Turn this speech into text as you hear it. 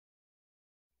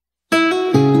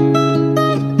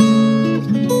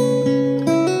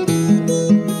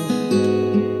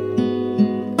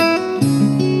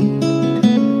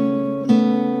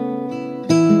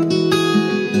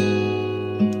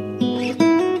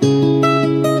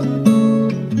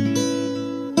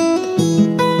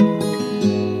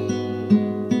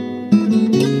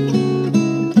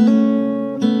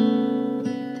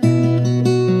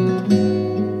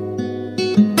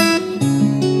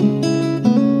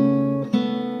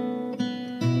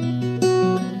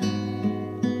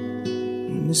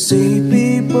say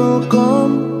people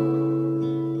come,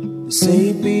 they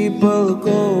say people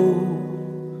go.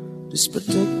 This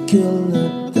particular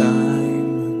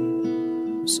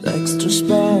diamond was extra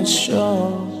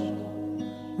special.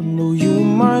 I know you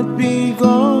might be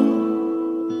gone,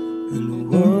 and the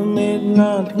world may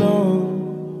not know.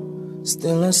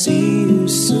 Still I see you,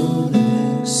 so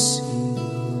let's see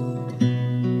you.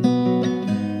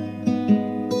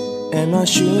 And I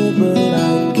should, but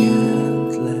I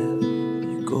can't let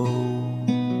you go.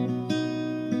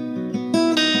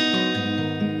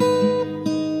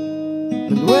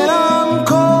 But when I'm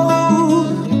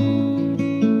cold,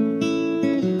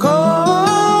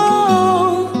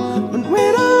 cold, but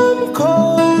when I'm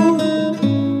cold,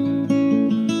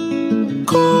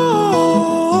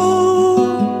 cold,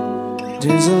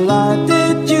 there's a light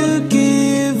that you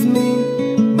give me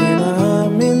when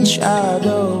I'm in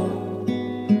shadow.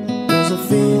 There's a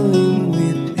feeling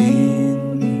within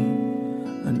me,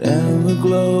 an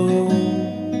everglow.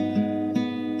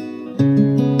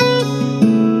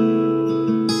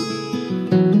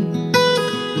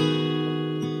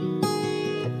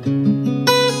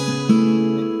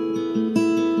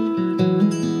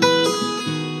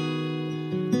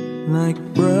 Like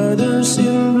brothers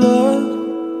in blood,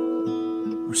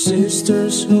 or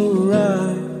sisters who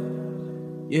ride.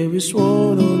 Yeah, we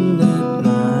swore on that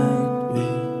night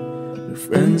we're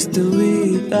friends till we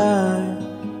die.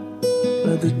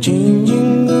 But the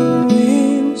changing the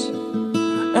winds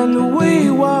and the way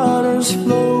waters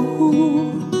flow,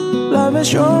 life as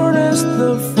short as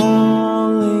the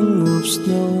falling of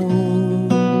snow.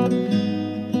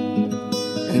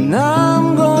 And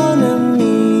I'm gonna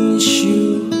miss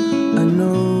you, I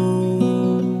know.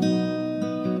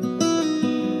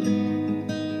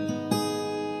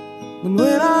 But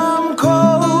when I'm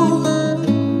cold,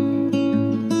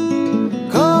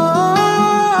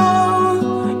 cold,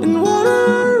 and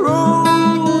water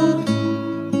road,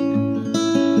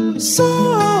 so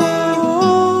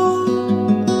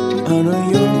I know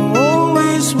you're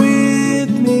always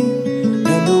with me,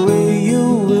 and the way you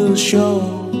will show,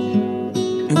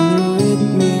 and you're with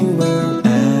me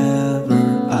wherever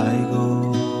I go.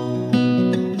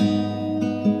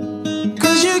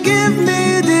 'Cause you give me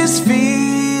this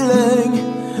feeling,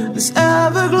 this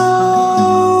everglow.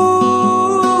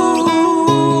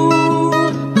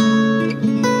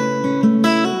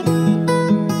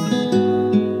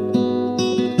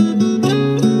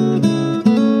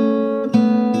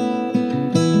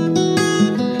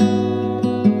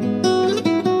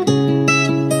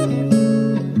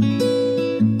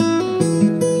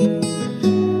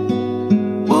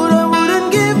 What I wouldn't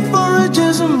give for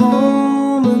just a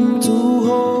moment to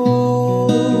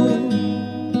hold,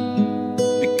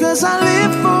 because I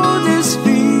live for this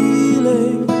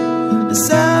feeling, this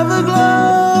everglow.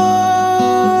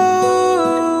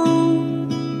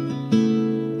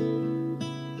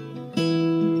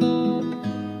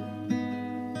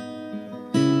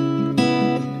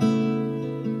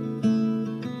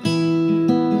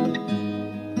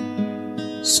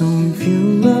 So if you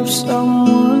love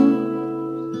someone,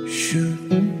 you should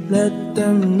let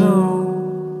them know.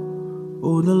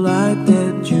 Oh, the light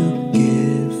that you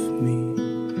give me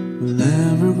will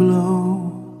ever glow.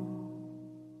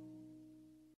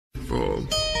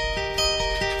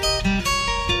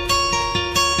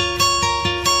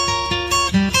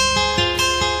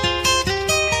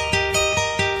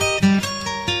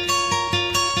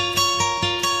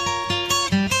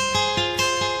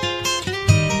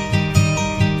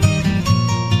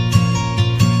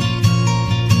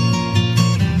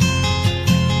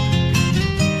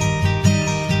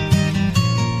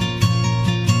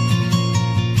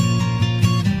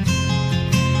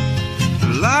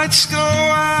 Lights go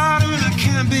out and I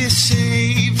can't be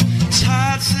saved.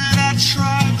 Tides that I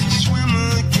tried to swim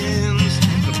against,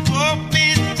 they pulled me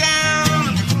down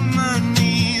and put my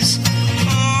knees.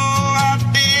 Oh, I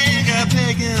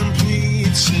beg and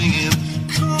plead, singing,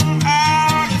 come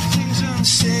out of things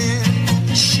unsaid.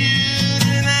 Shoot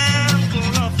an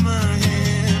apple off my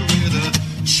hand with a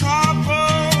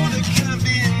trouble that can't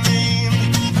be named.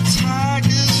 A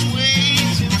tiger's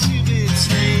waiting to be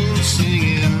tamed,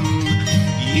 singing.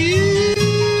 You,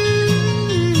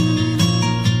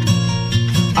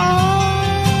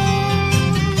 oh,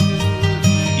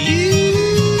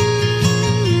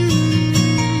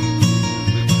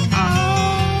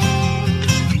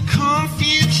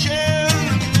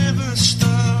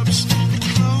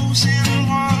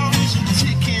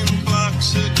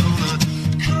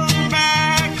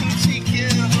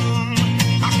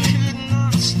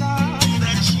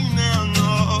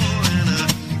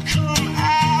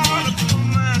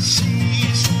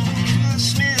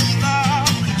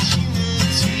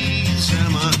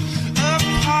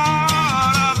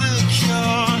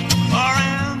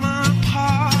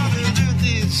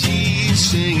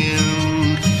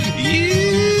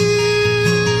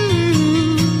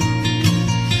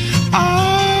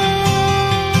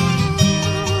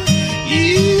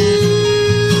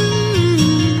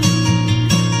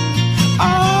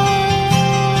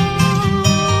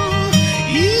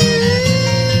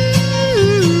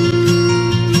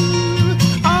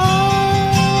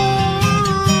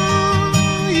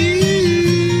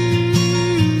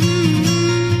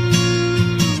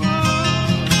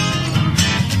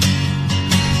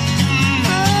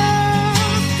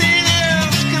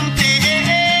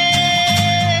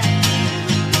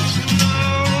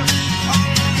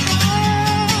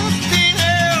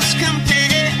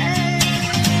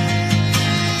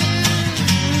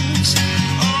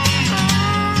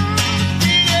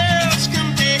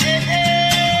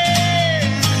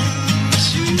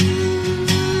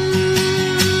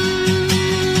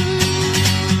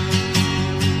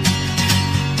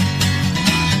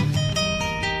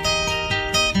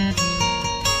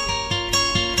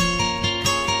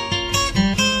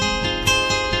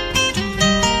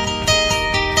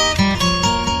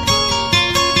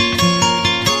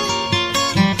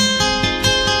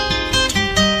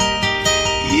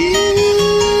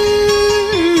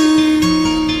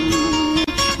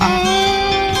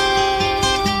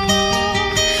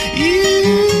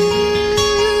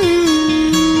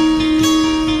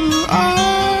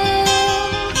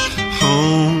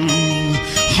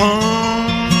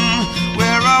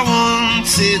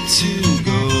 wanted to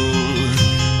go.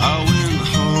 I went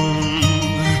home,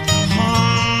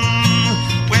 home,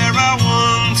 where I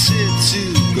wanted to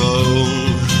go.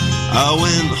 I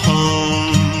went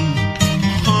home,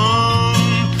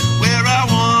 home, where I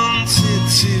wanted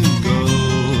to go.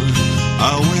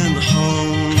 I went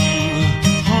home,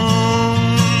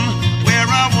 home, where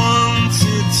I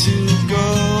wanted to go.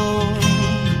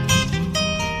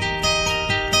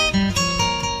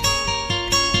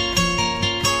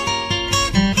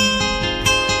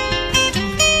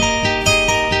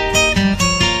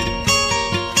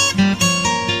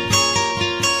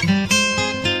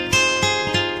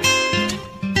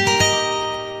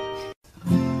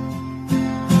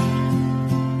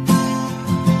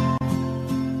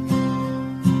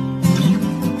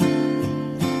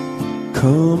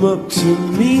 Come up to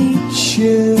meet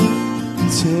you,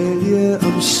 tell you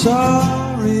I'm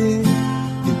sorry.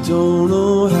 You don't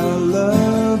know how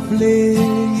lovely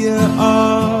you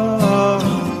are.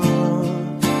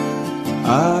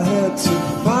 I had to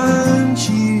find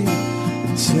you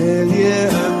and tell you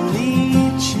I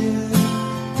need you,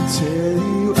 tell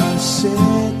you I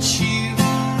set you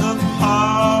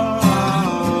apart.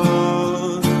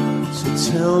 So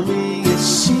tell me your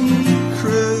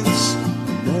secrets,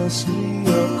 ask me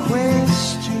your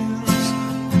questions.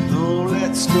 No,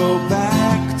 let's go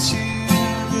back to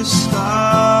the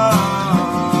start.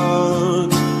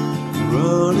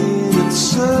 Running in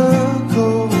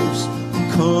circles,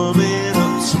 coming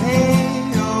up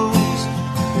tails,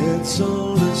 heads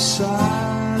on the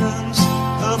silence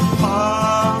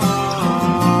apart.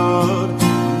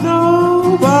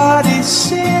 Nobody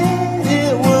said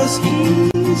it was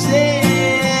easy.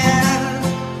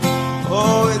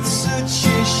 Oh, it's such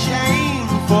a shame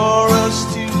for us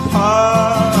to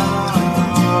part.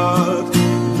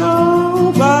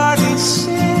 Nobody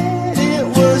said it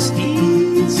was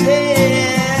easy.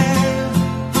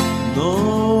 No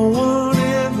one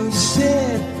ever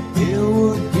said it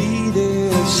would be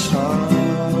this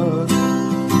hard.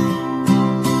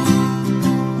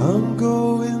 I'm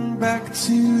going back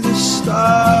to the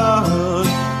start.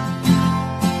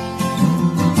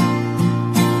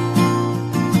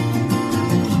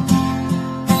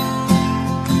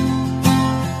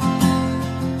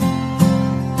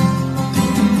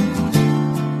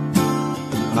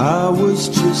 I was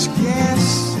just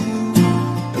guessing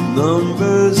at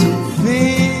numbers and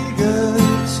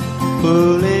figures,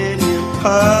 pulling your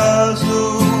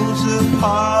puzzles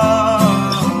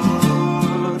apart.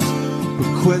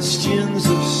 But questions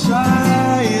of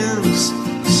science,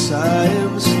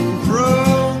 science and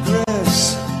progress,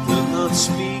 will not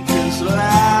speak as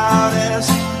loud as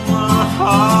my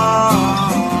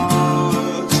heart.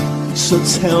 So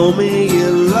tell me you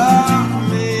love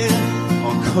me,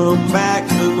 come back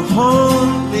and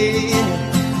haunt me.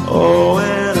 Oh,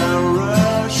 and I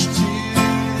rush to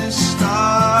the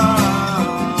start,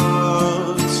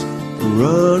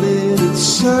 running in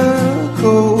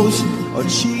circles or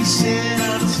chasing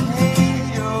our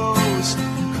tails,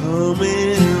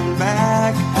 coming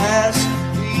back as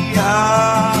we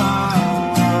are.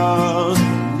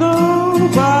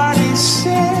 Nobody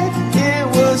said it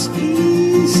was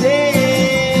easy.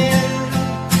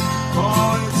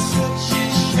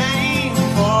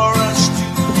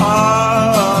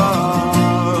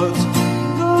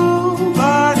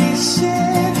 Nobody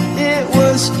said it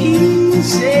was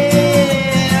easy.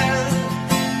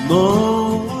 No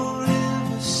one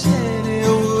ever said it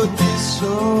would be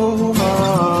so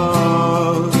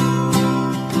hard.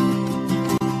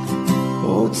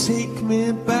 Oh, take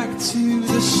me back to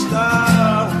the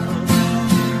start.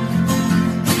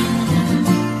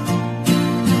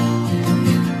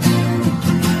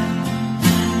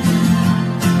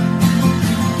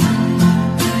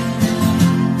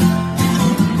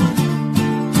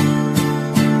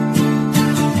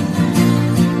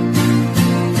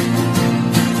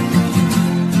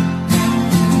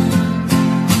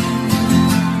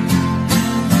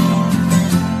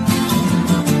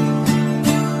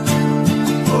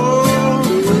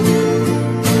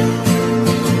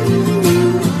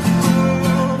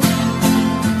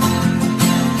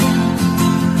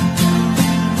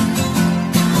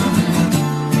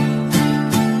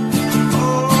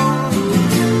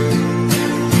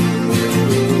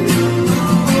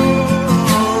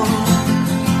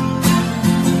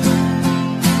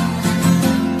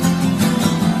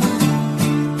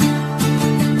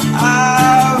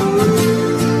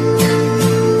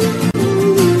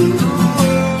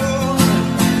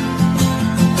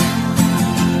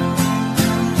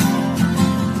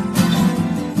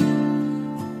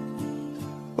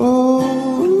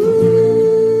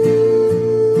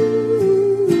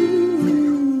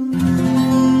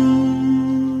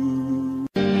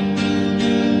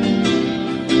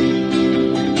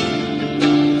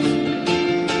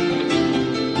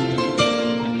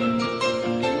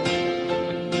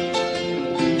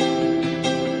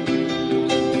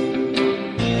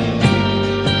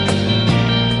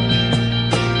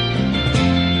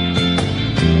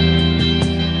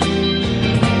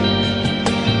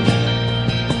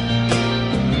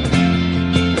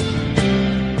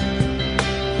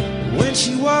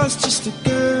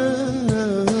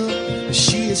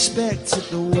 inspected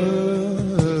the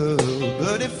world,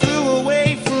 but it flew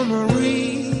away from her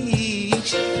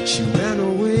reach. She ran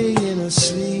away in her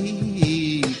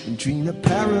sleep and dreamed a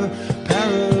paradise,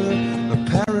 a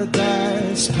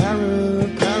paradise, a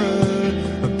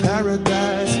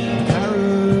paradise,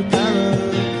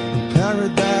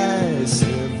 paradise.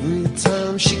 Every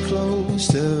time she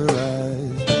closed her eyes.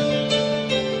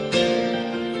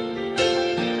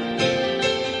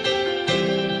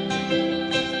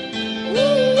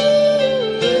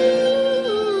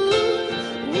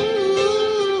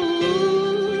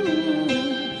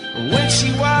 When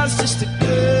she was just a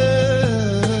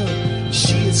girl,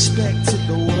 she expected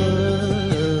the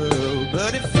world,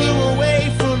 but it flew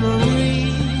away from her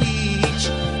reach.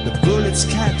 The bullets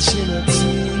catching her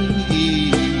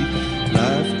teeth.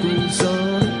 Life goes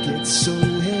on, it gets so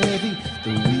heavy.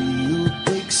 The wheel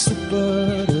breaks the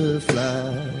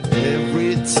butterfly.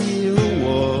 Every tear a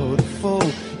waterfall.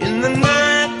 In the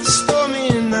night, the stormy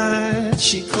night,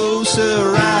 she closed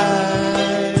her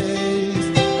eyes.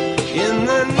 In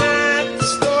the night, the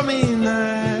stormy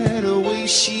night, away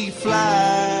she flies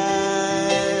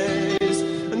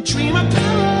and dream of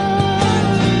paradise,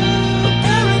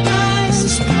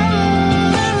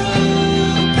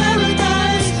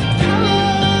 paradise,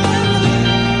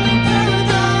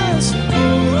 paradise. Oh,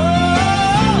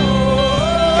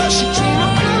 she dream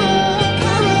of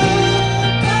paradise,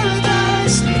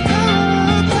 paradise,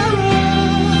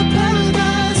 paradise.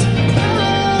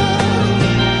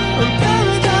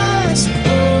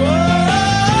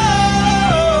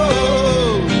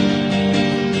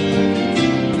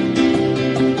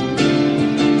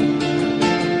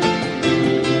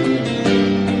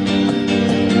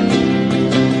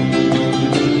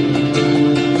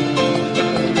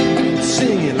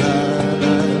 Sing it, la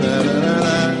la la la la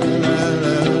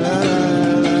la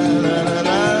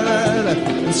la.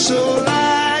 And so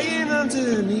lying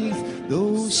underneath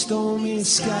those stormy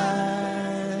skies,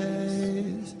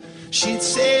 she'd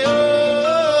say,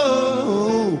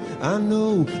 oh, I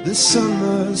know the sun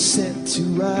was set to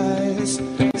rise.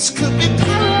 This could be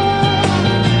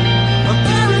paradise,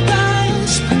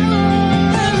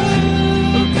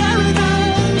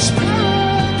 paradise,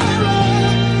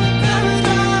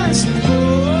 paradise. Oh,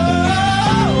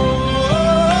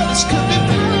 this could be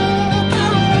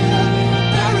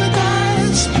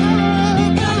paradise,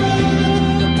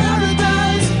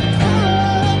 paradise,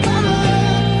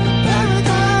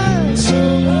 paradise.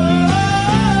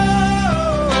 Oh,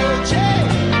 Jay.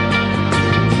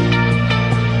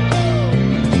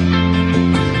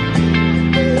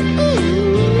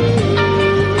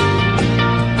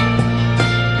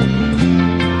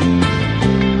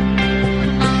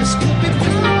 This could be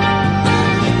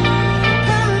paradise,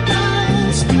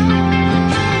 paradise,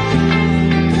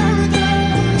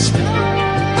 paradise.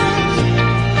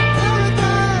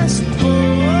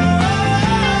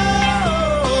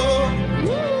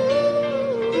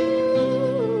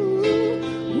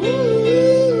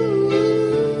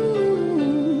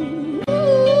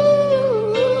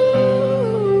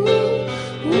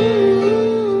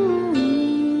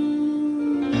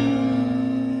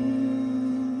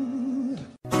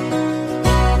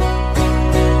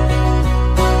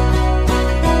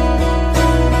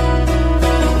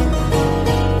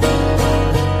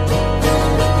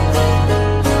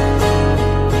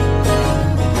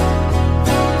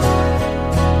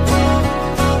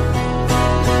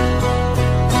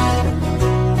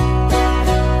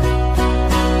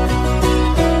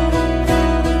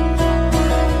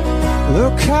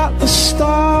 Look at the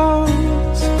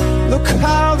stars, look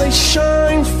how they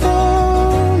shine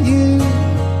for you,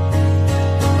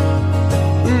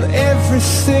 and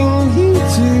everything you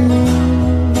do.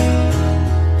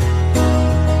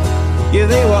 Yeah,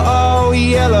 they were all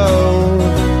yellow.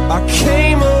 I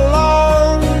came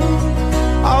along,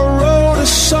 I wrote a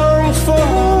song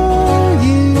for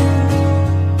you,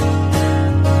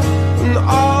 and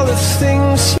all the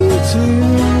things you do.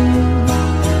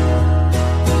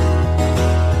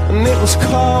 And it was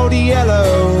called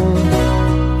Yellow.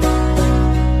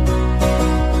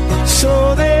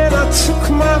 So then I took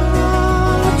my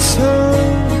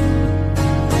time.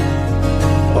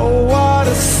 Oh, what a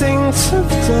thing to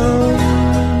have done.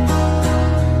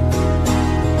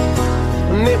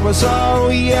 And it was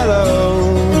all yellow.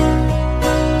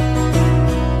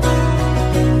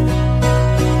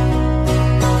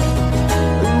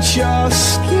 And your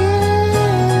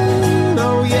skin,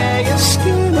 oh yeah, your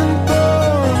skin and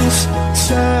bones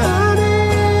turn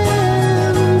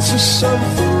into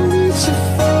something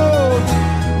beautiful.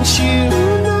 And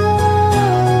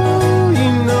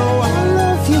you know I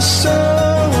love you so.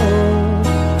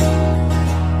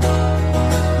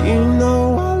 You know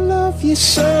I love you you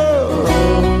so.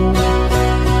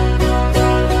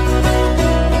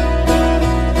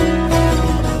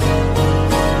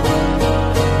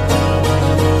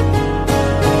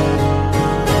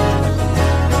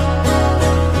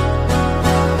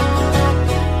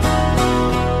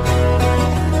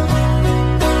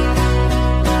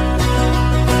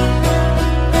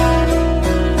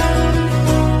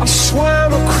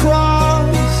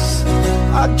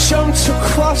 Jumped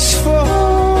across for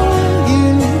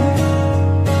you.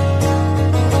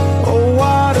 Oh,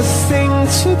 what a thing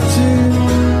to do.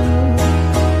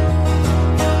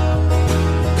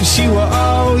 'Cause you were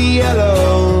all yellow.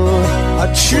 I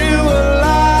drew a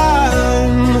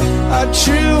line, I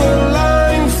drew a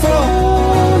line for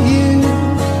you.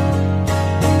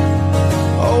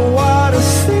 Oh, what a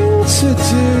thing to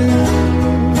do.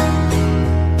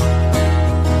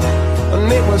 And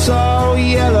it was all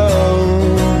yellow.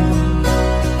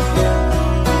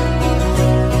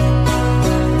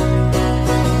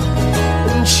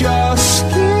 Your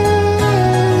skin,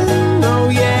 oh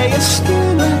yeah, your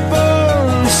skin and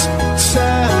bones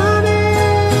turn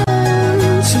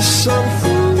into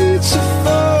something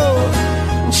beautiful.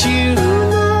 And you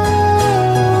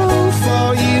know, for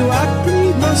you I'd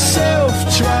bleed myself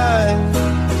dry.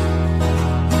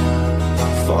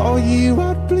 For you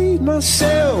I'd bleed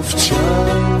myself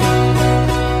dry.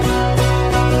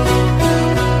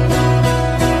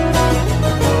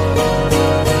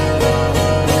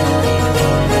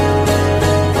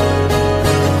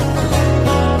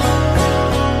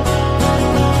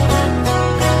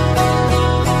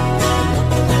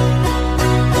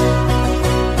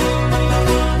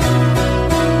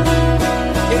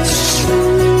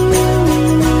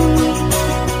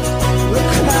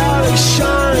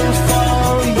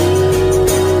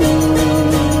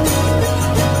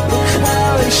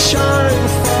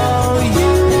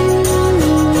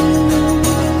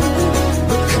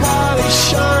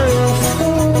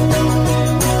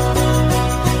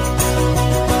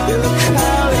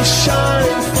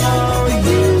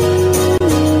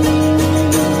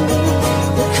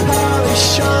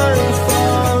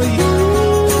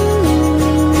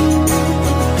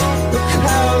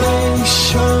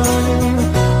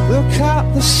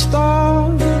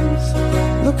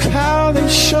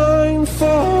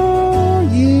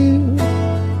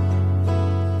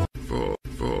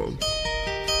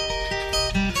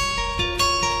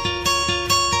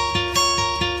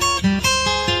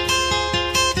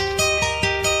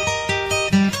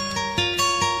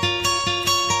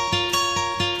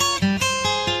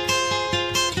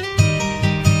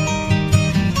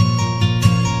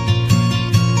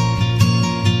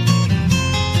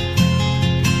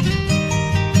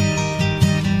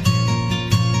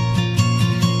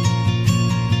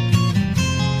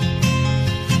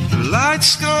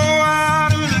 Lights go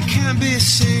out and I can't be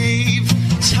saved.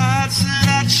 Tides that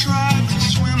I tried to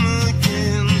swim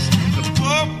against, they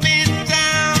pulled me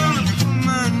down and put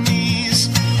my knees.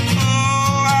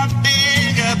 Oh, I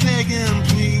beg and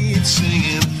plead,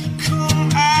 singing, come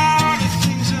out of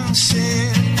things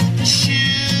unsaid.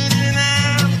 Shoot an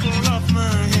apple off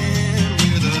my hand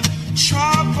with a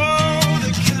trouble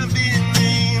that can't be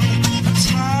named. A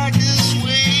tiger's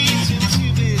waiting to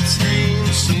be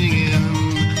tamed, singing.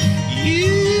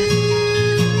 You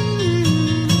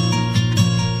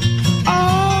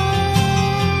are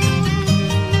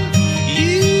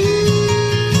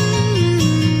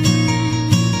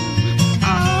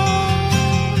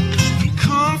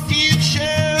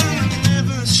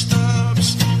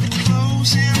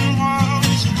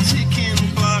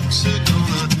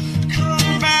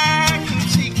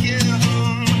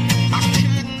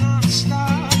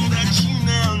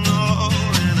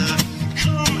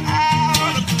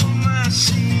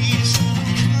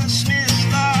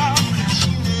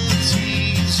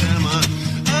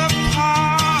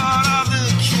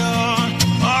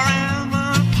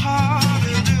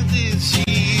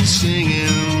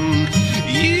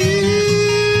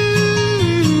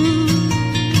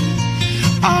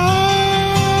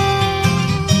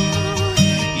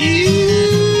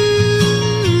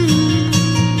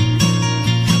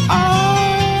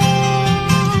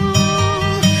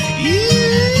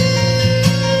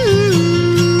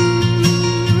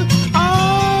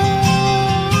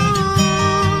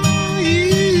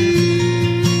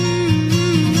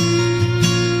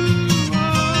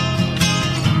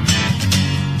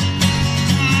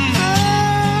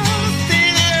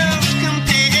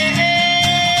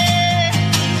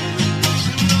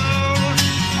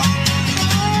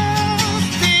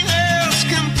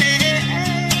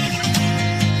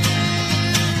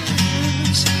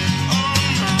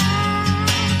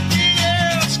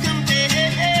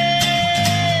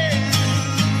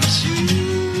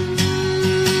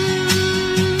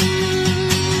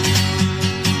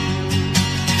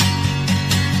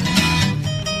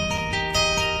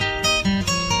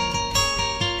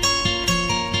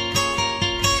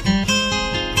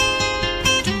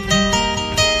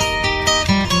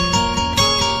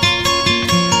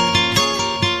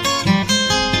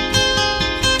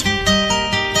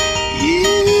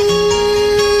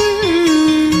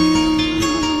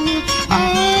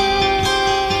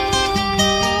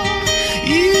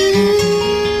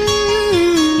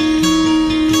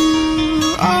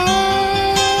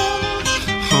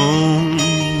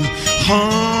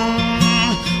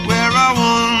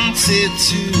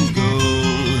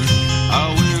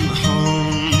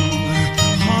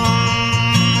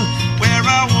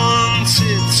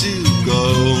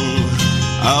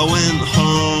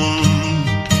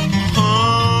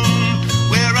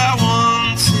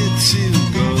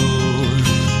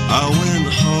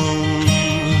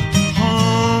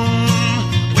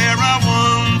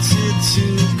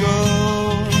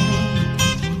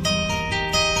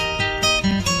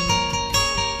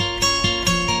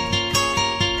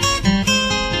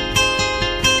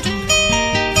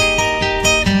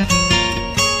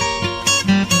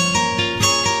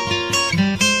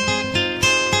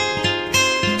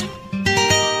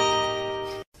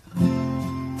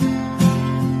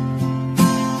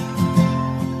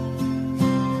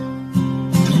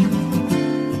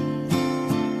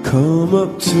come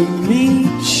up to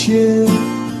meet you,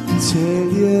 tell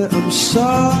you I'm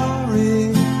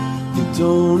sorry. You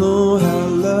don't know how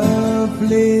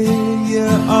lovely you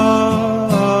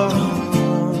are.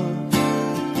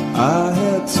 I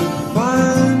had to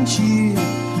find you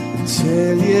and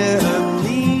tell you I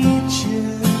need you,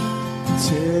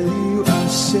 tell you I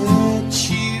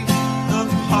set you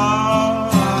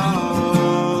apart.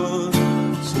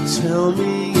 So tell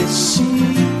me your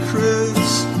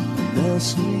secrets and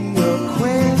ask me your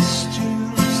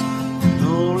questions.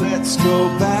 No, let's go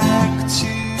back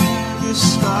to the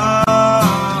start.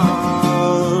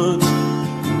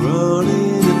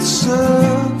 Running in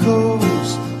circles,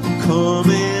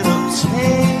 coming up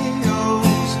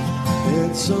tails,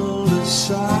 heads on the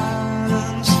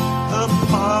sides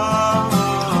apart.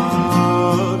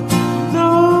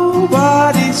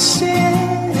 Nobody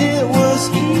said it was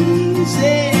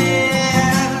easy.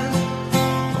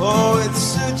 Oh, it's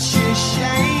such a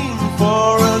shame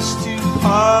for us to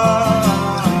part.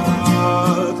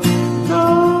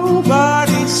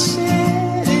 Nobody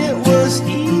said it was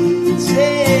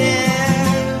easy.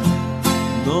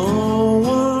 No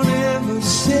one ever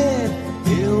said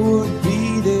it would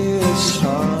be this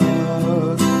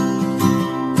hard.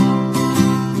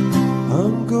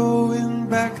 I'm going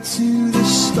back to the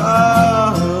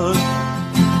start.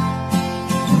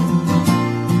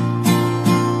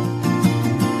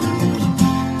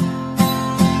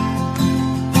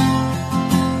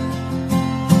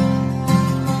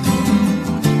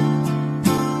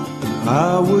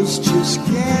 I was just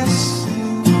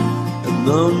guessing at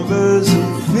numbers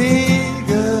and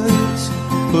figures,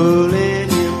 pulling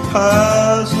your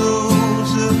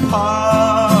puzzles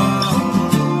apart.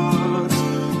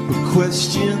 But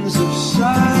questions of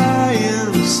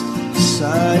science,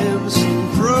 science and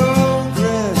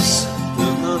progress,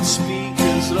 will not speak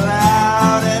as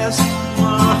loud as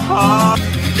my heart.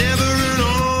 Never an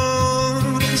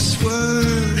honest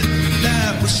word,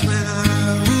 that was when I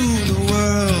ruled the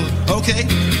world. Okay.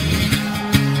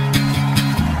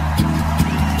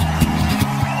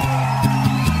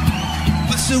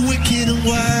 But so wicked and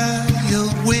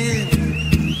wild wind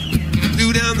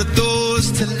blew down the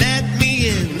doors to let me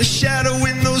in. The shadow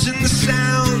windows and the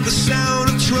sound of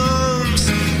drums.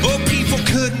 Oh, people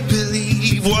couldn't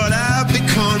believe what I've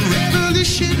become.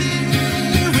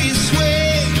 Revolutionary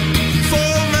sway,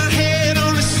 for my head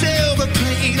on a silver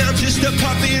plate. I'm just a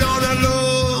puppet on a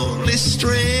lonely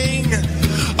string.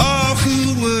 Oh,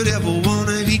 who would ever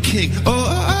wanna be king? Oh, oh,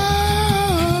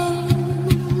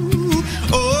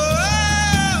 oh, oh,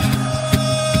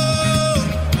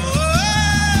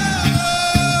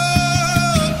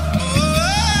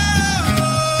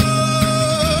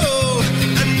 oh.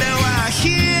 And now I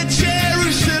hear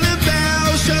Jerusalem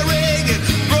bells are ringing,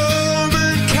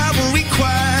 Roman cavalry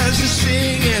choirs are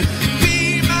singing.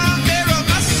 Be my mirror,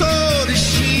 my sword is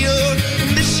shield,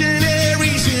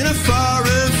 missionaries in a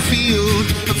foreign field.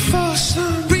 And for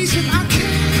some reason I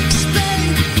can't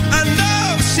explain, I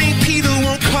know St. Peter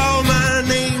won't call my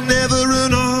name. Never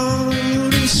an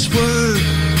honest word,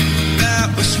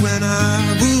 that was when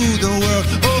I ruled the world.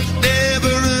 Oh,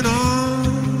 never an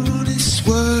honest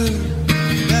word,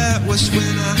 that was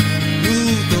when I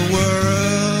ruled the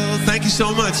world. Thank you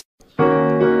so much.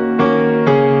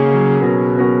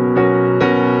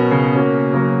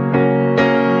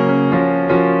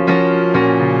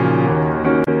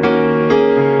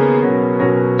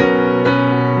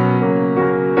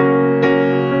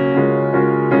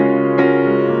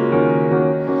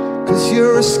 Cause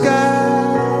you're a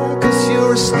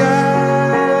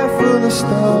sky full of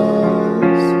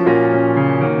stars.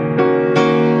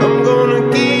 I'm gonna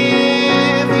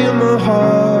give you my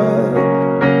heart.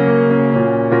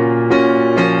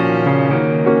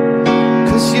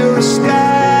 Cause you're a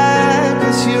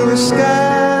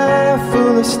sky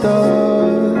full of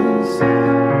stars.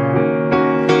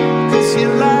 Cause you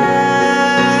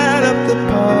light up the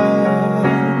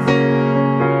path.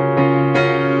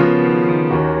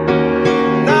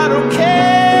 And I don't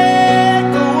care,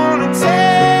 go on and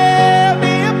tear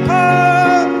me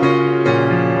apart.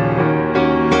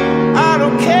 I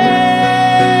don't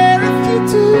care if you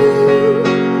do.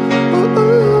 Ooh,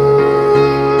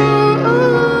 ooh,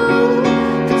 ooh.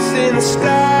 Cause in the sky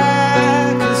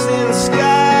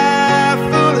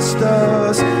full of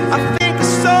stars, I think I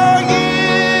saw you.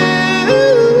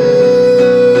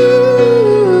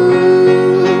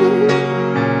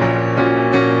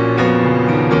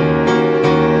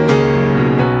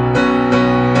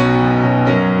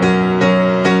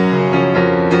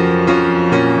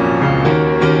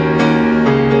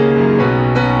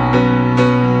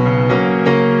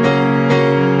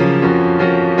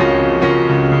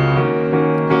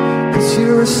 Cause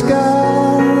you're a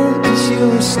sky, 'cause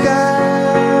you're a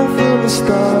sky full of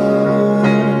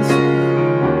stars.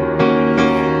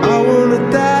 I wanna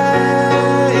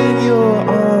die in your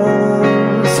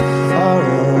arms,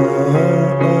 arms.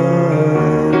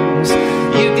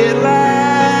 You get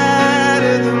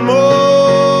lighter the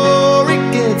more it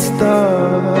gets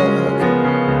dark.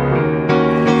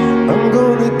 I'm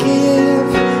gonna give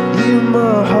you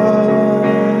my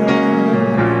heart.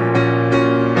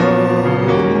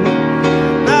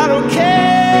 I don't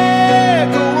care,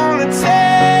 go on and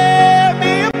tear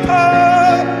me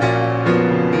apart.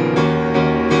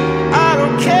 I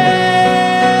don't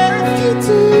care if you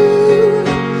do.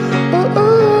 Oh, oh,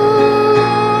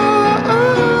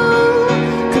 oh.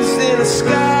 'Cause in a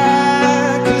sky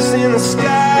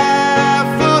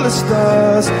full of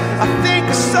stars, I think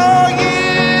I saw you.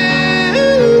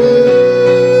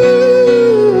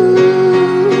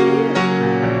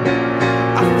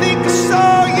 I think I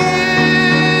saw you.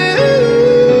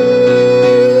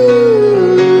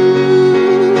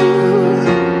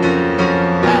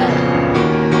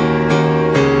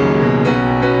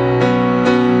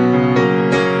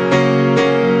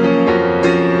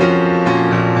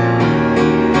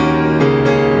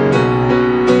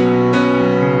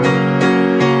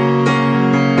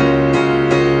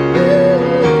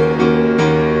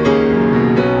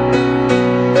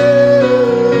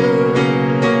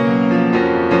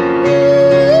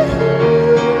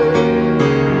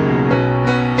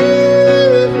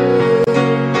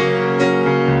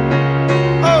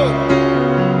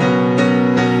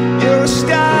 You're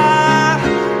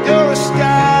a sky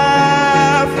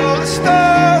full of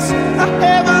stars, a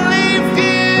heavenly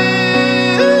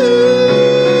view,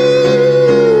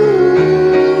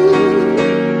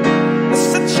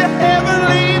 such a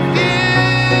heavenly view.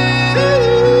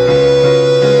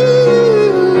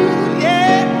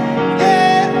 Yeah,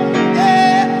 yeah,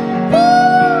 yeah. Woo.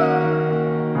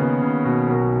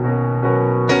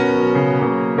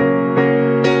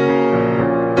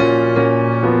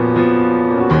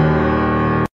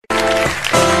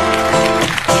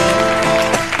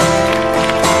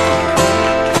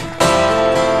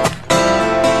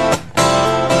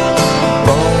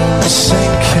 Bones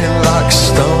sinking like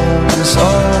stones,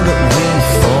 all that we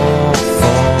fall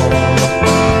for.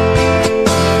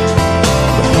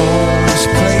 The homes,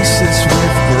 places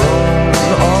we've grown,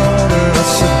 all that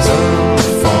us are done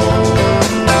for.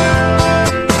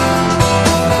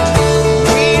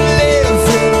 We live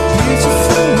in a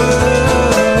beautiful world.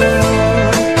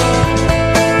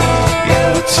 Yeah,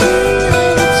 we do.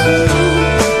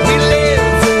 We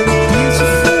live in a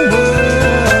beautiful world.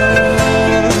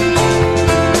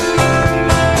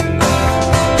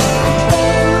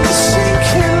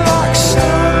 Sinking like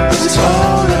stones,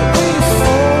 all that we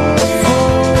fall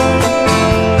for.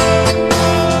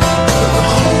 The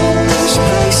homes,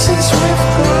 places we've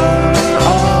grown,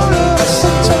 all of us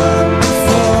are done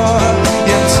for.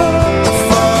 Yeah, done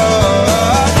for.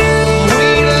 We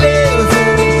live in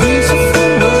a beautiful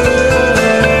world.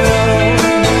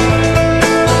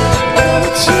 Yeah, we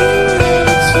do.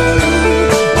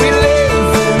 We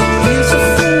live in a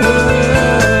beautiful world.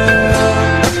 We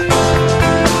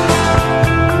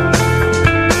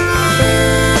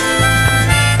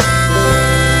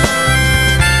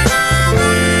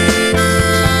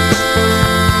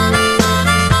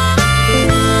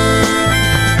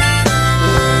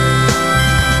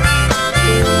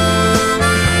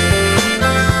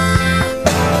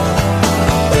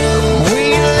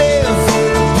live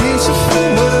in a beautiful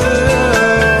world.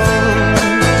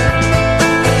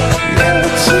 Yeah, we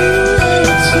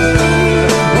do.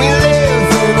 We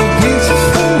live in a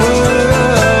beautiful world.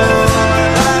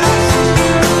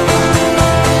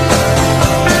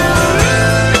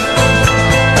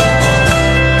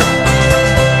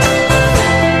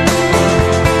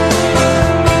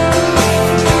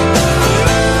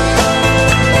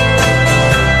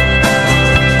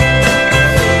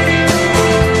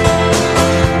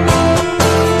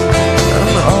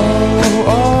 And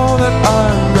all that I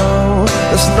know,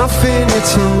 there's nothing here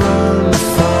to run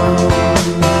from.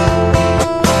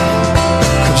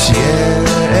 'Cause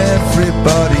yeah,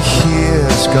 everybody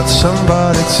here's got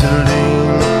somebody to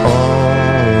lean on.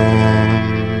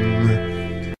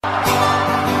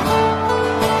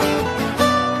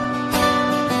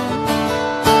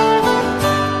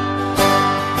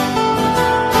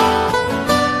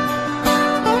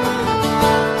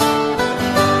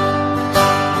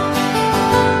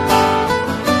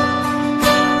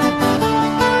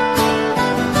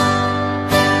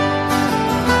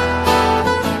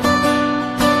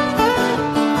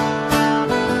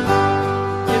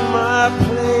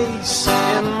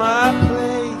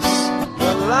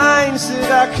 lines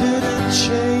that I couldn't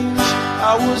change.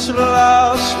 I was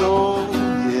lost, oh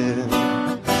yeah.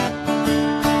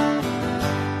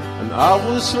 And I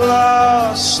was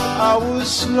lost,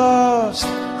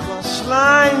 crossed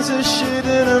lines I shouldn't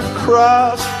have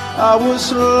crossed. I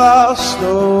was lost,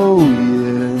 oh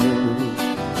yeah.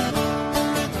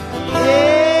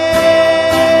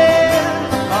 Yeah,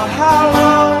 oh, how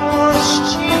long must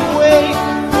you wait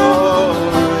for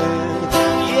it?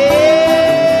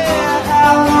 Yeah,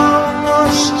 how long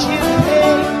must you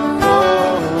pay for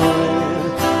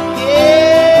it?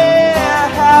 Yeah,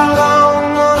 how long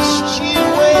must you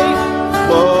wait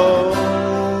for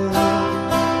it?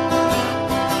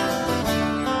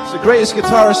 It's the greatest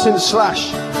guitarist since Slash.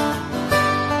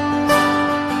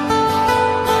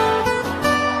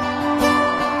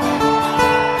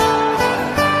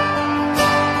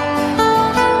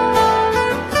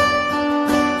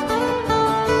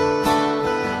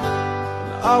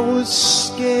 I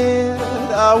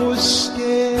was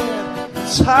scared,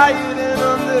 tired and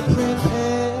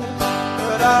underprepared,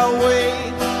 but I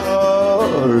wait for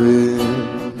it.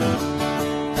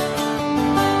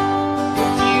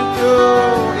 If you go,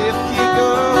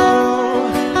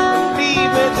 and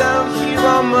leave me down here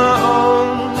on my own,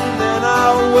 then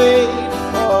I'll wait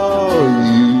for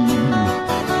you,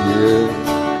 yeah.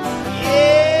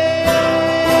 Yeah,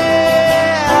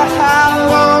 how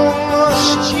long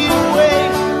must you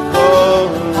wait for?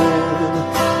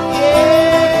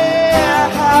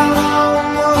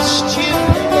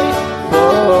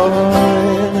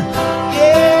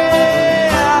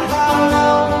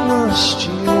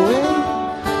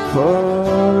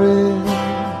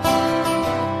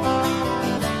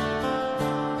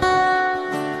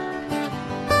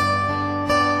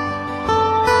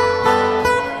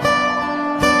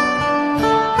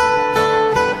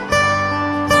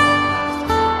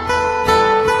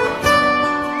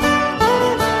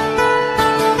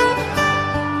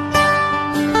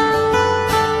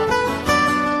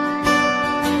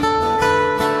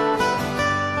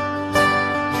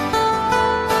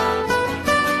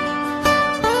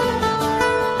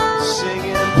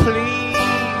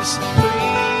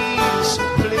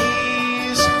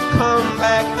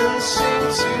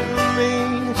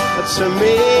 To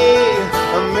me,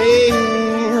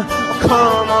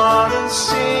 come on and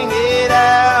sing it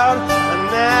out.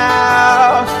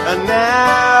 And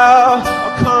now,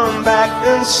 I'll come back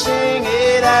and sing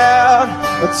it out.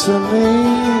 To me,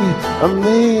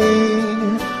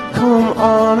 come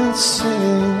on and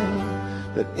sing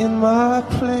that in my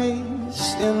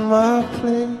place,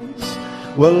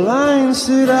 were lines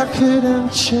that I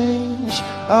couldn't change.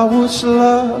 I was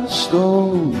lost,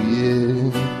 oh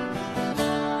yeah.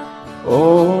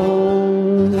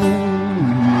 Oh, yeah.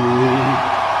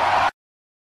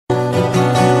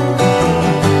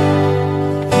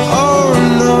 Oh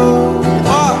no,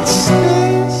 what's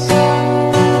this?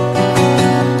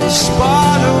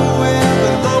 Spider web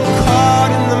and I'm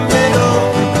caught in the middle.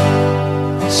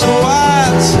 So I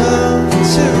turn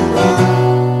to run.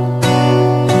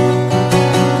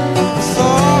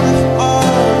 Thought of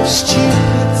all the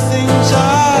stupid things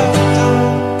I've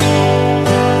done.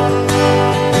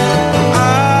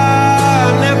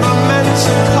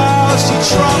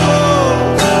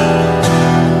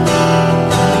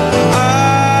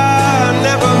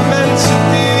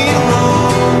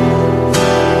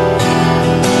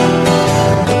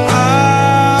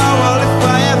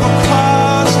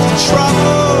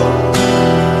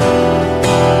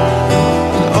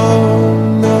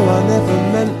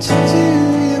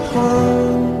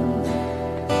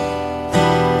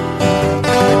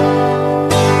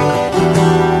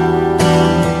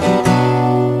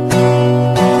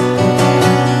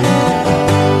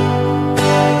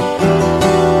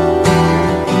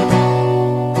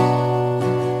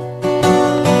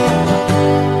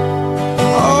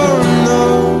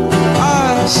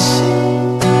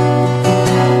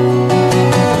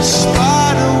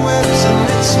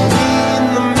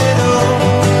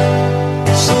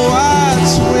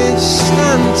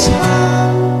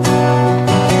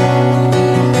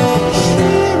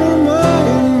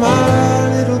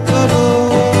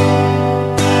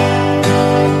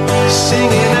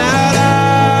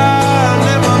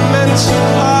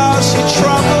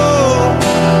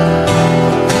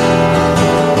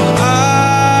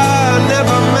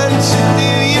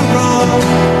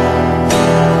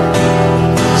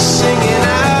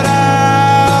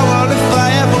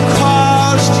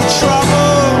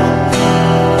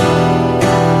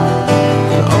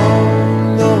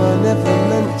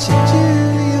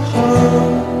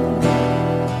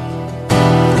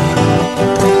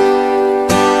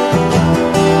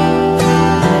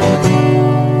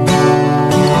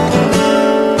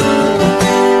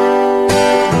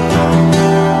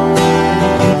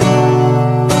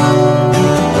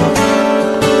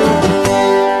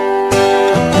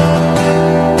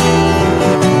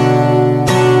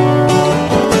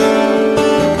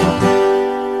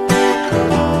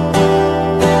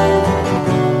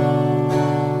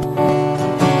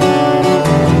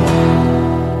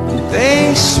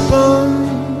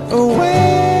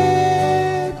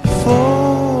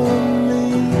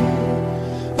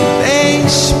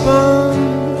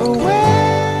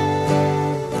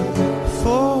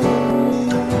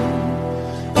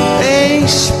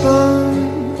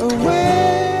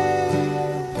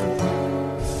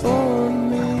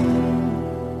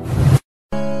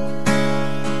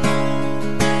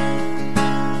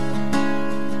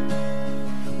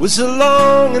 Was a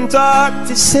long and dark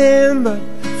December.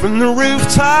 From the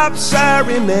rooftops I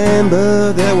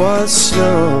remember there was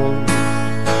snow,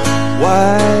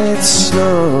 white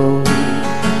snow.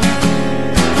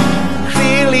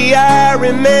 Clearly I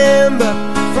remember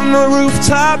from the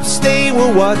rooftops they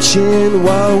were watching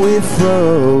while we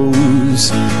froze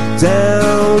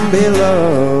down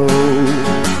below.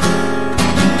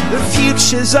 The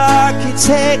future's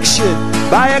architectured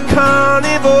by a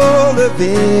carnival of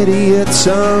idiots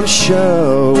on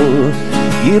show.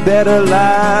 You better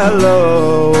lie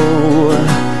low.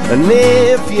 And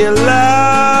if you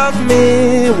love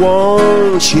me,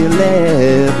 won't you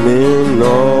let me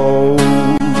know?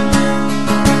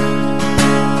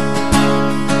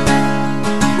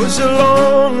 It was a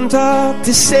long dark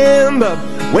December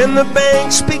when the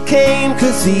banks became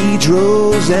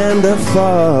cathedrals and the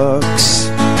fox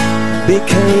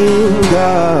became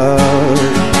God.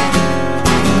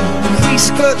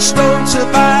 Priests clutched onto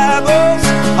Bibles,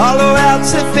 hollow out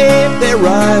to fit their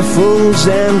rifles,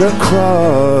 and the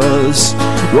cross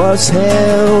was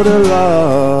held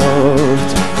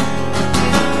aloft.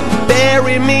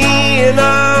 Bury me in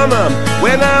armor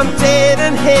when I'm dead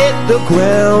and hit the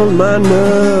ground. My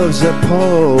nerves are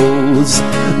poles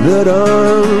that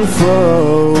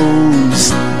unfroze.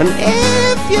 And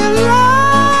if you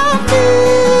love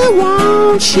me,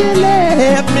 won't you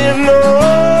let me know?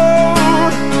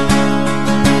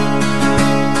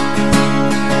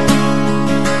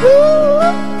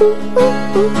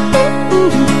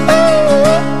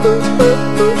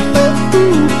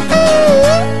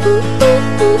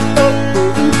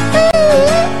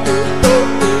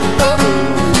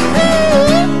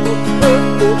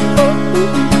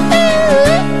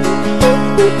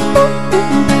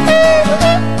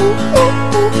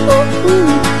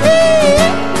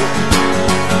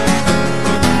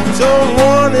 Don't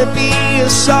wanna be a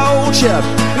soldier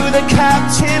who the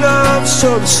captain of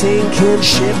some sinking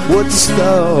ship would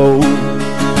stow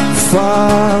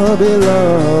far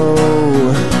below.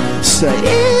 So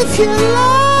if you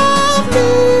love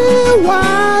me,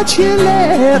 why'd you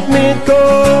let me go?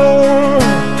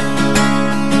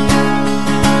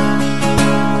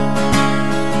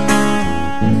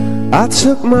 I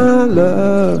took my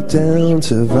love down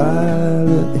to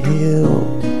Violet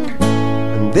Hill,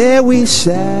 and there we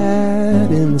sat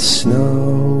in the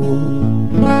snow.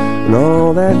 And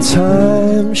all that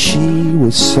time she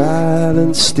was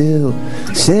silent still.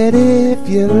 Said, if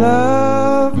you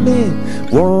love me,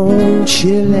 won't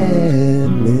you let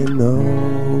me know?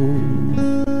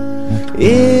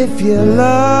 If you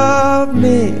love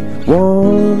me,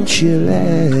 won't you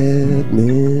let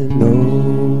me know?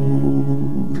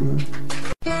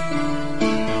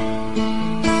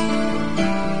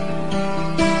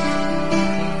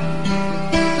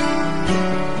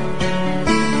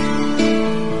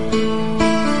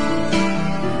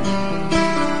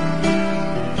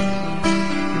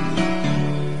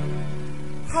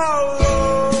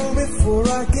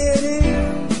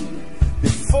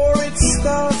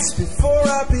 Before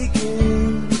I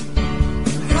begin,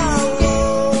 how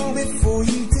long before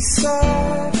you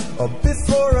decide, or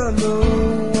before I know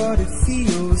what it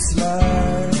feels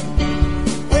like?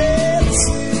 Where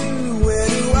to, where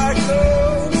do I go?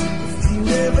 If you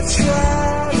never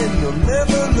try, then you'll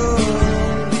never know.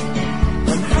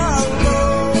 And how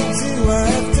long do I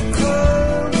have to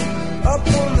climb up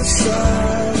on the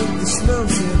side of this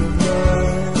mountain of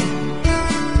mine?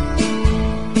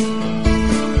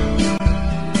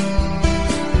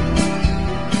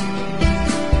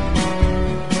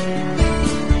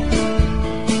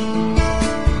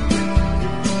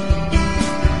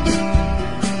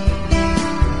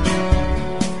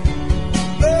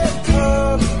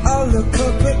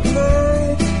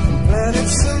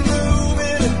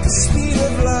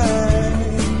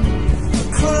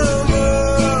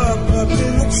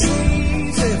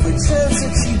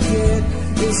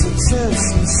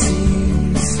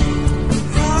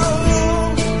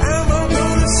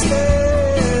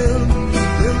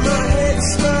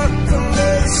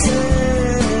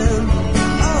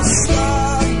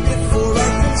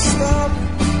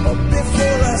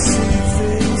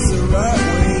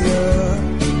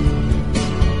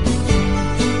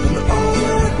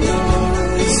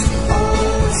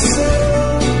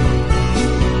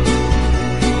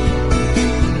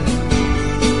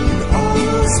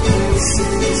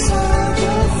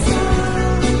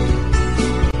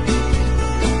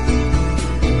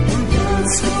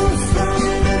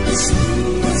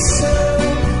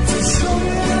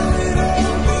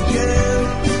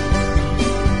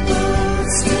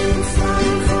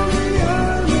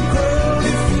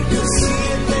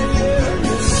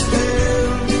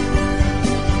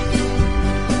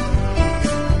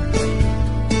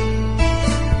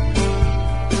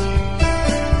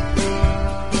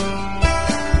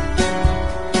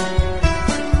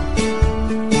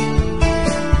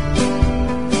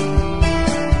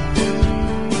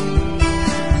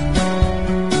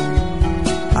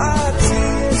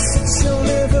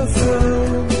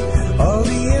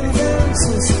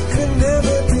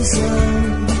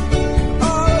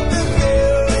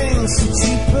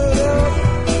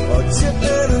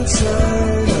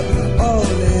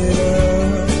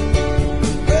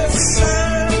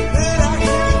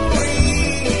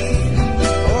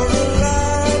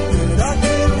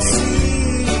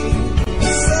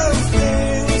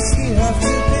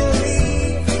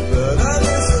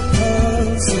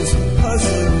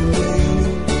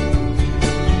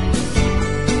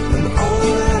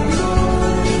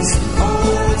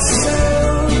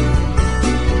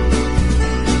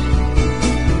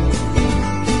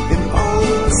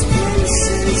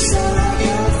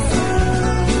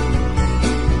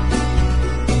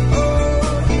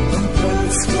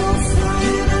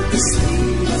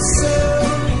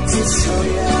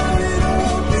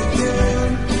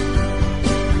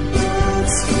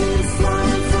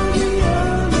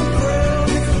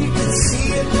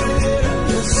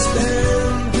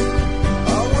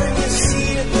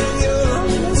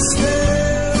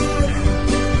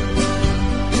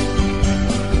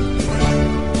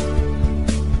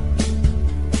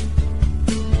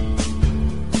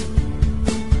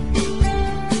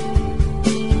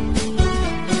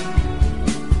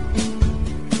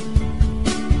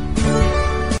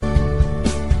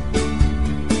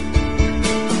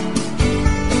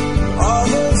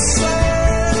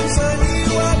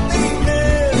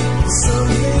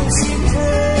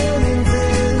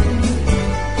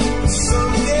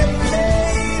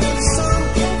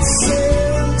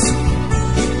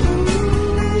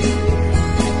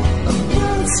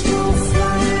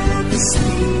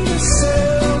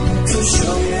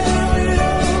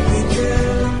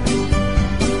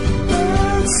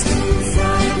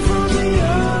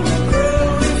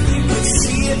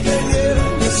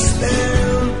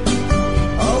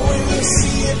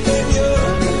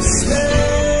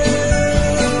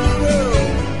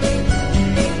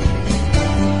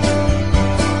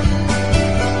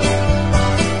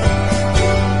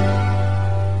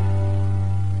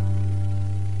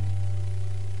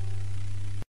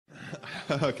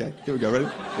 Okay, here we go. Ready?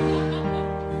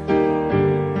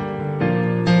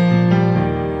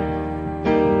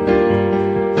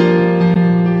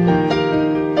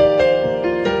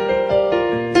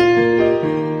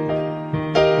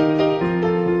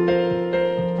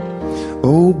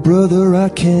 Oh, brother, I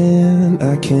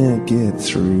can't get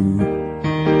through.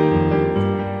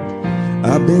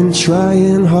 I've been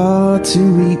trying hard to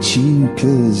reach you,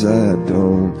 'cause I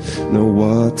don't know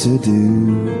what to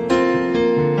do.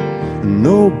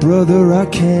 No, brother, I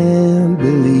can't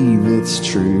believe it's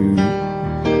true.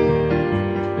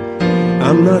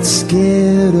 I'm not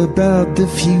scared about the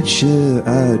future,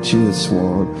 I just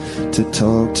want to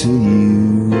talk to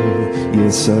you.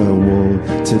 Yes, I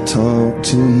want to talk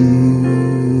to you.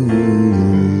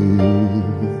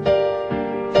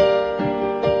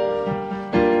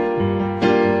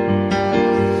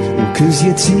 'Cause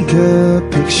you take a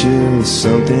picture,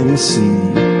 something to see,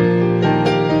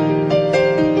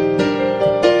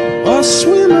 or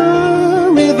swim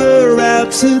a river out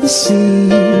to the sea.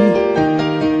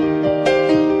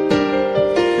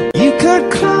 You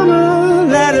could climb a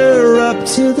ladder up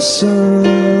to the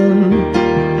sun,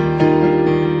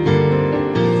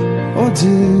 or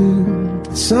do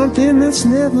something that's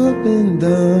never been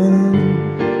done.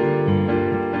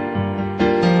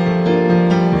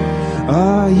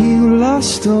 Are you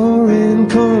lost or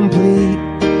incomplete?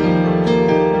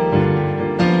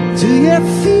 Do you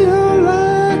feel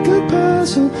like a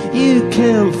puzzle you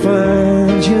can't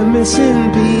find your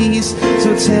missing piece? So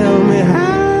tell me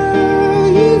how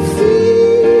you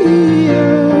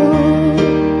feel.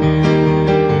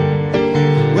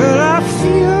 Well, I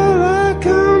feel like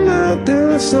I'm not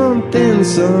doing something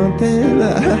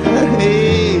hey.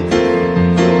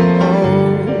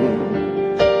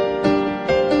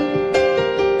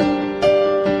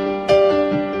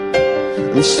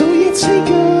 So you take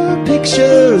a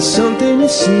picture of something you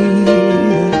see,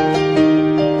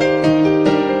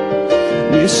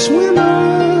 you swim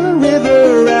a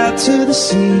river out to the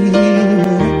sea,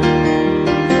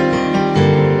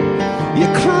 you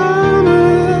climb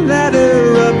a ladder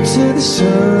up to the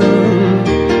sun,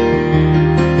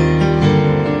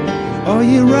 or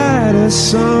you write a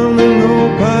song that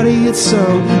nobody had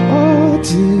sung, or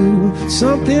do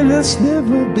something that's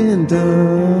never been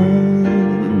done.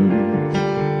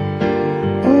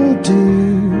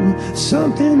 Do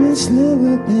something that's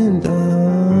never been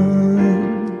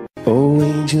done. Oh,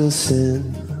 angels sent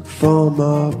from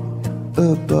up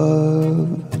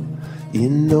above, you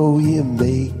know you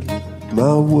make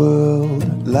my world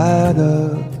light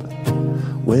up.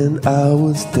 When I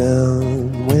was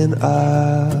down, when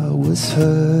I was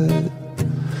hurt,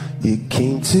 you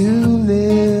came to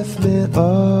lift me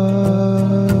up.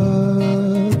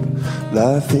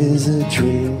 Life is a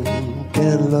drink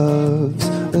and love's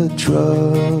a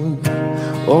drug.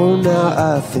 Oh, now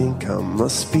I think I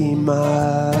must be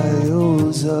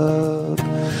miles up.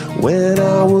 When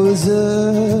I was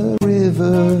a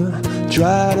river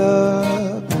dried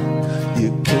up, you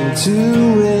came to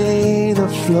rain a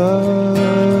flood.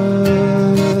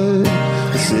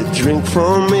 I said, drink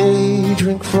from me,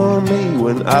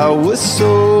 when I was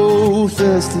so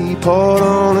thirsty, poured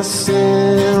on a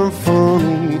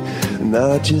symphony. And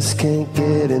I just can't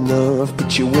get enough.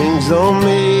 Put your wings on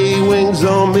me,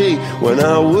 when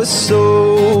I was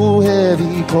so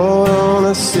heavy, poured on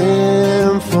a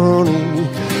symphony.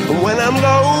 And when I'm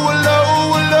low,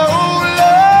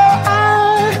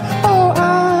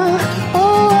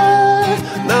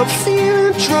 now I'm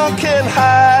feeling drunk and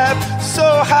high, so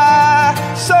high,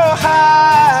 so high.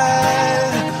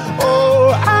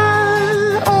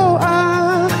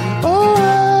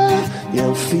 Yeah,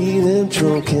 I'm feeling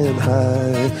drunk and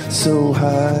high, so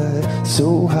high,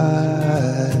 so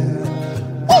high.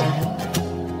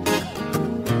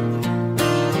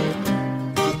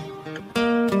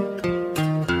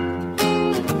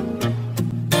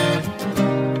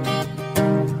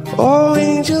 Oh,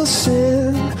 angels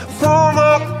sing from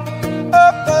up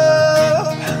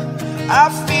above. I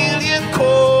feel you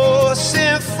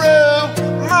coursing through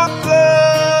my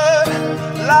blood.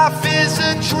 Life is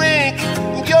a drink,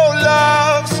 your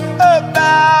love's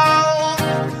about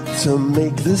to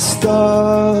make the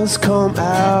stars come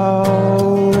out.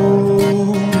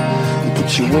 You put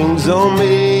your wings on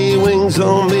me,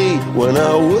 when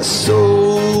I was so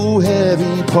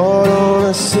heavy, poured on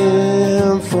a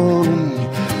symphony.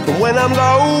 But when I'm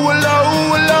low,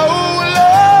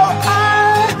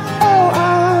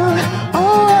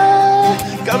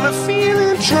 got me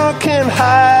feeling drunk and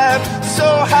high, so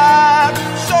high,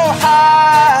 so high.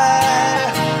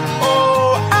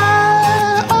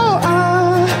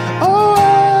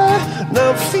 Now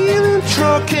I'm feeling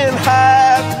drunk and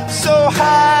high, so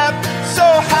high, so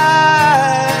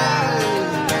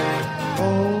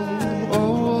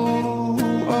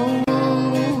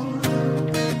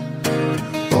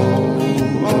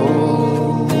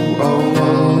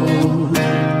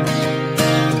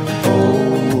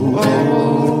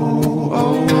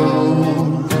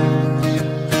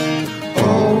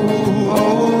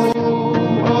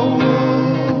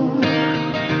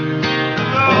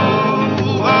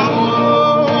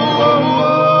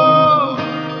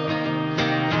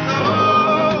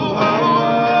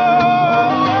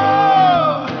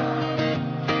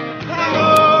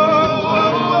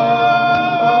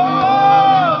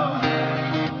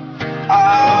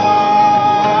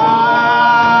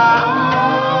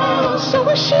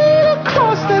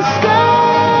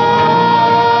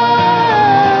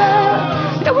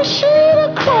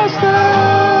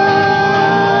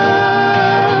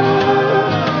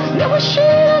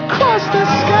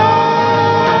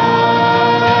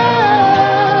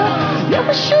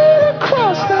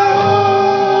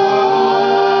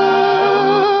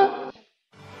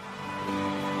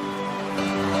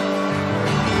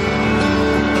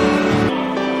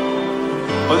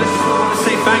Well, this is what I want to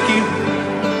say thank you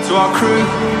to our crew,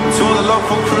 to all the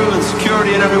local crew and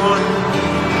security and everyone,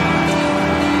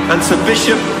 and to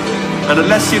Bishop and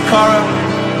Alessia Cara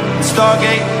and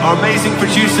Stargate, our amazing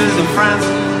producers and friends.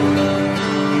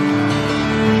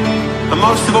 And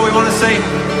most of all, we want to say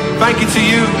thank you to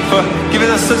you for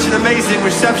giving us such an amazing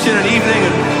reception and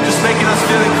evening and just making us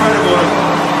feel incredible.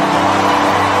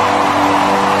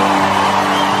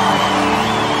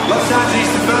 Los Angeles,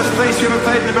 the first place we ever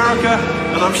played in America,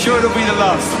 and I'm sure it'll be the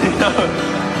last.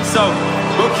 So,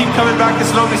 we'll keep coming back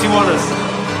as long as you want us.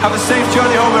 Have a safe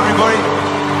journey home, everybody.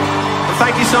 And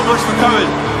thank you so much for coming.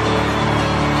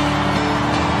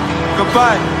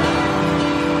 Goodbye.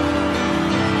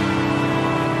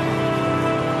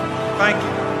 Thank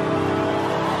you.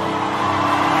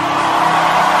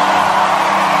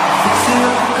 Fixing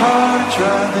up a car,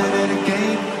 driving it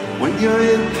again. When you're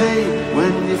in pain,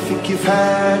 when you think you've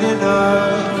had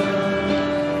enough.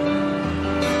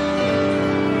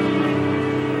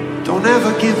 Don't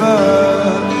ever give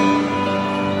up.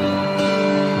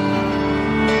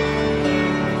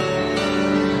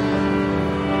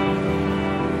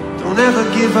 Don't ever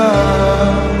give up.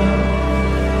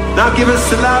 Now give us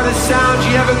the loudest sound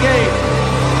you ever gave.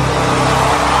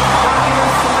 Now give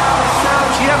us the loudest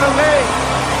sound you ever made.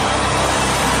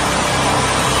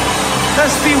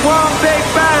 Let's be one big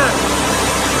band.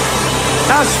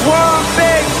 That's one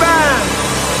big band.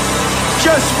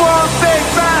 Just one big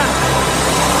band.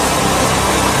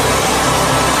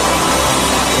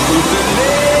 We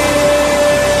believe.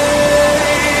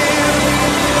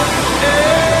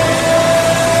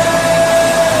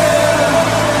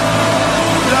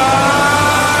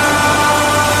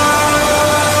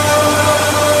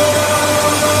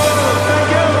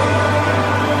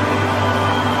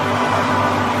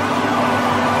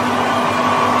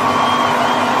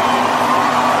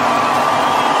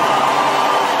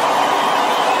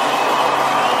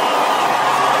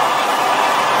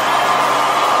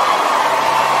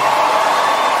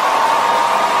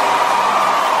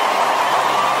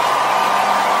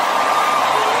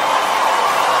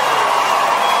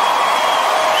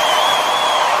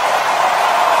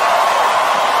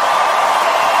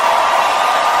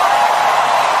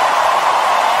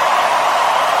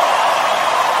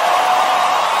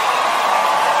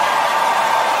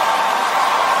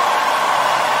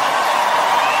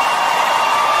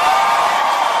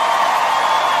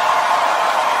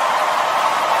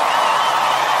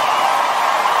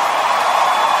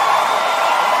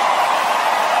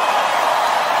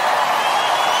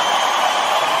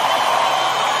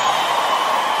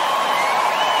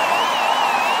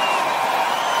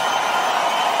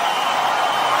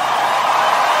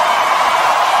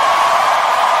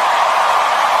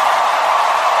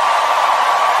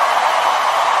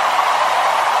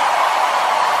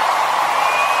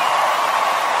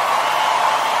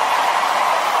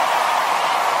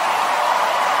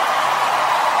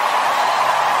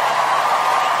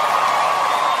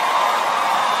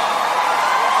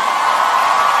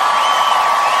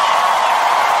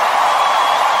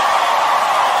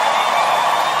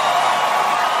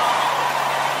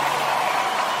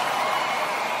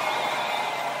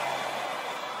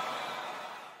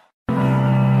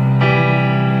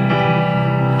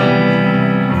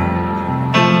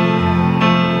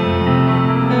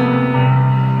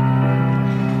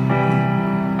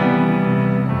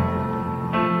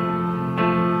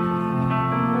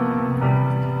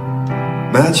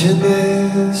 Imagine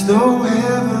there's no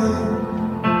heaven.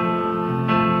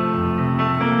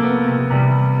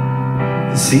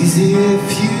 It's easy if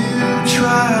you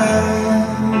try.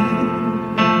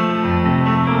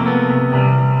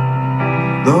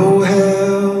 No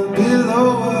hell below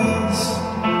us,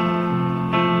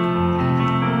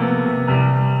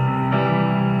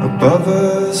 above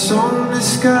us only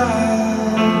sky.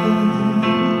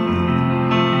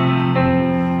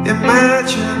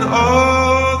 Imagine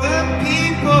all the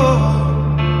people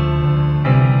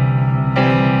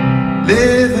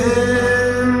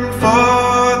living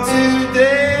for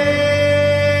today.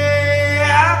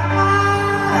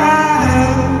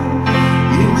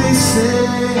 You may say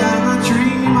I'm a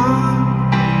dreamer,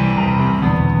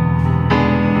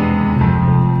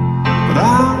 but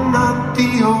I'm not the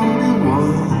only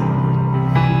one.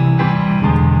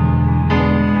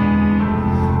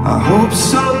 I hope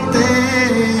someday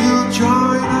you'll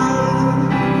join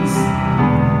us,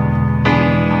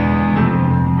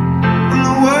 and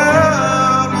the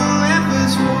world will live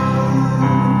as one.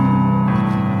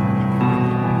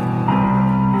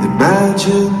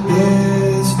 Imagine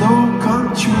there's no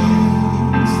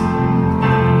countries.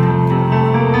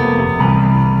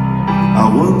 I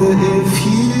wonder if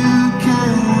you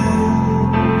can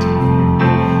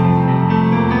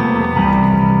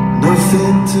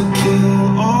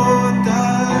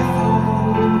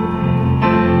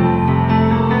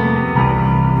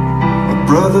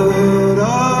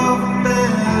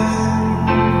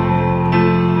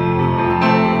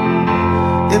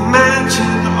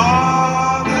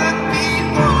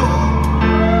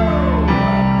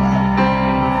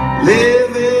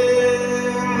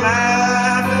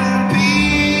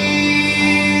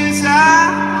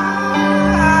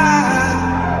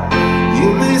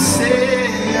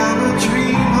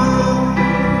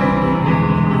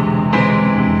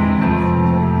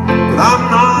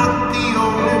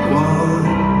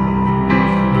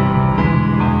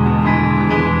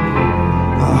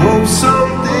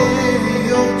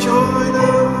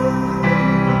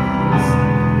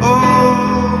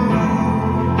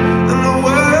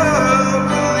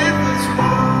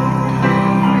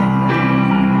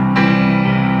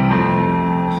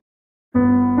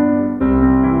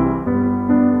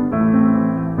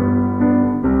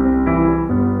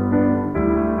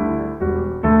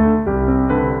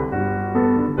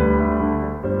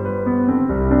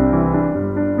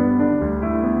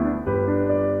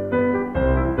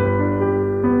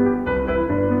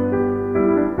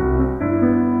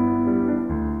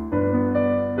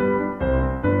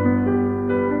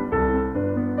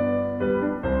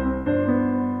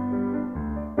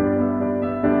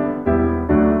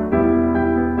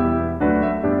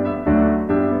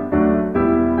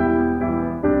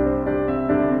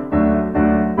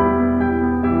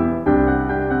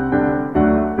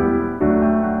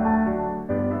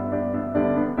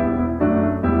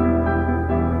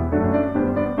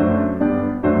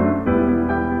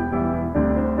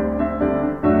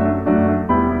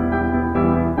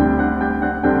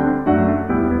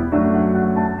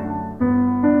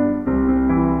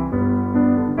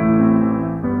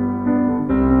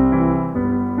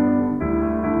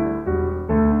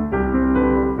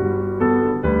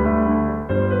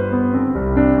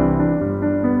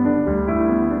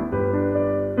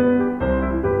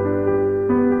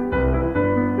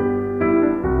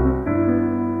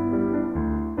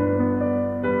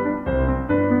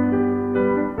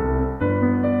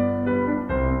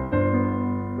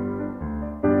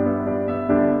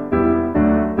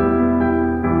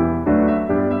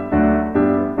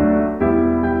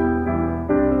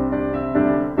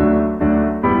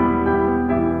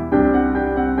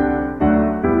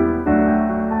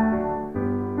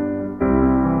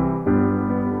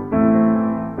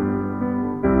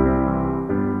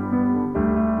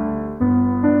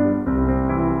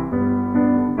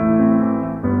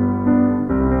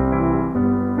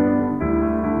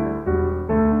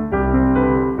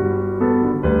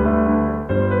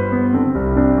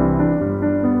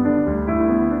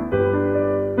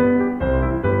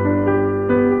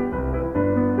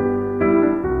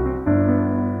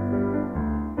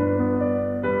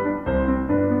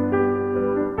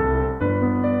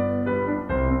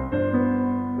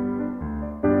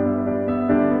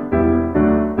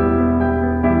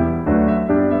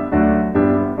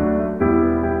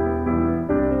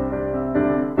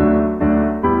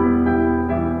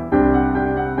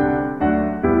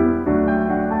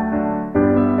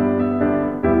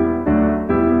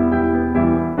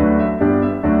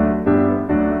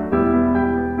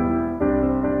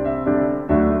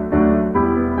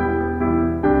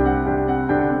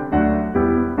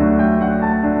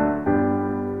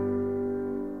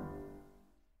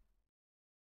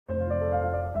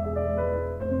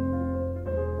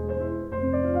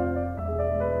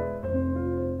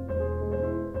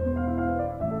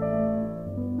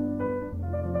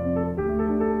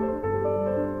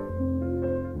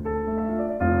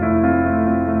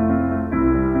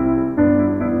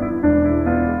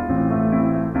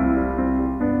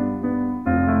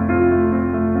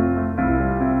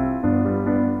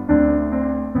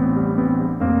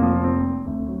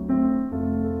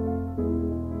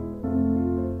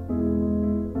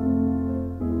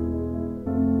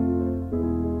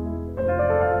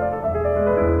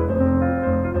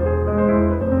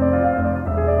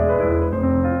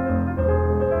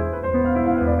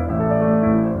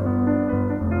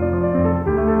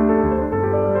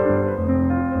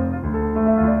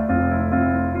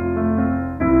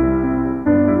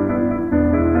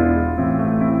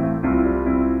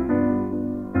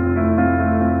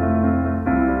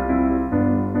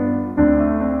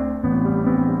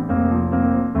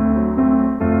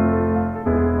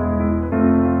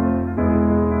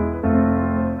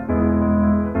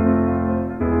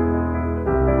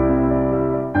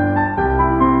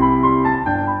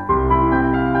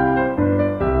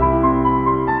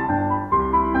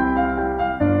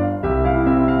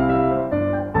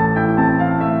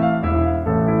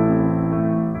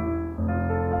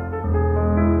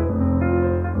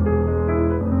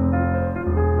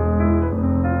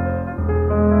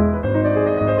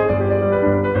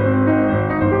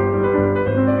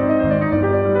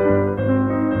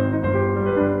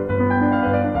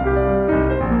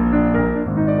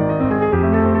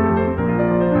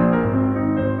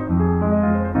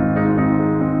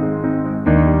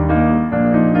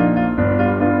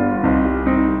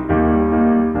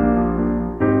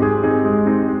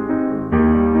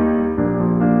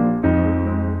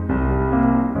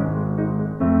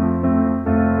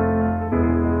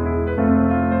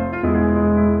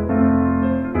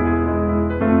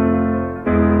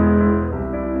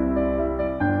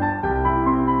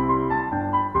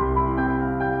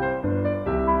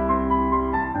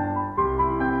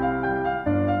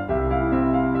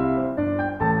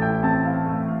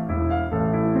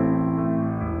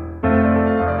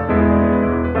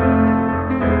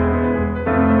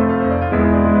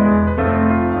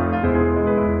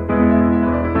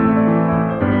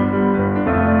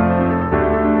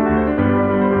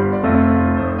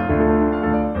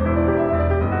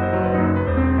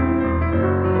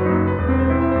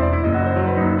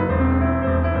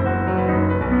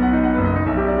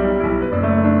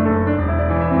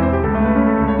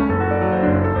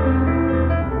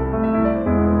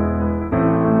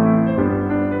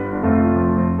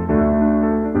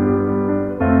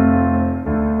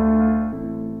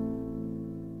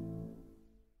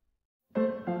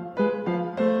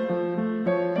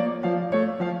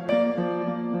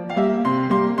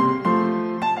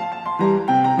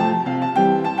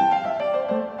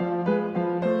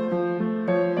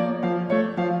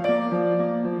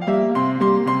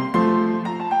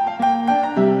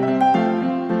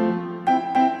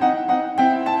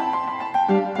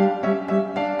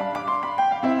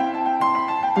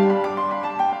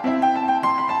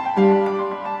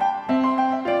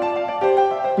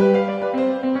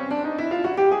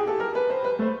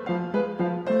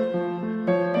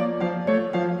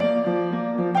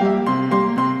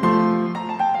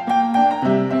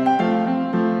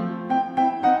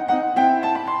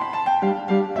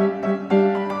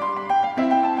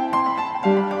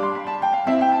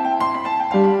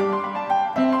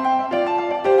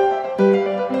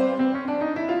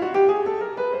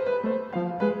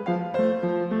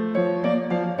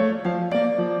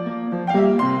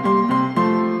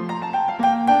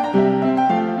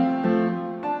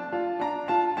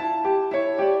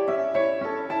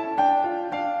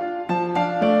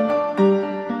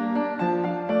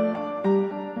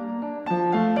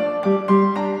Thank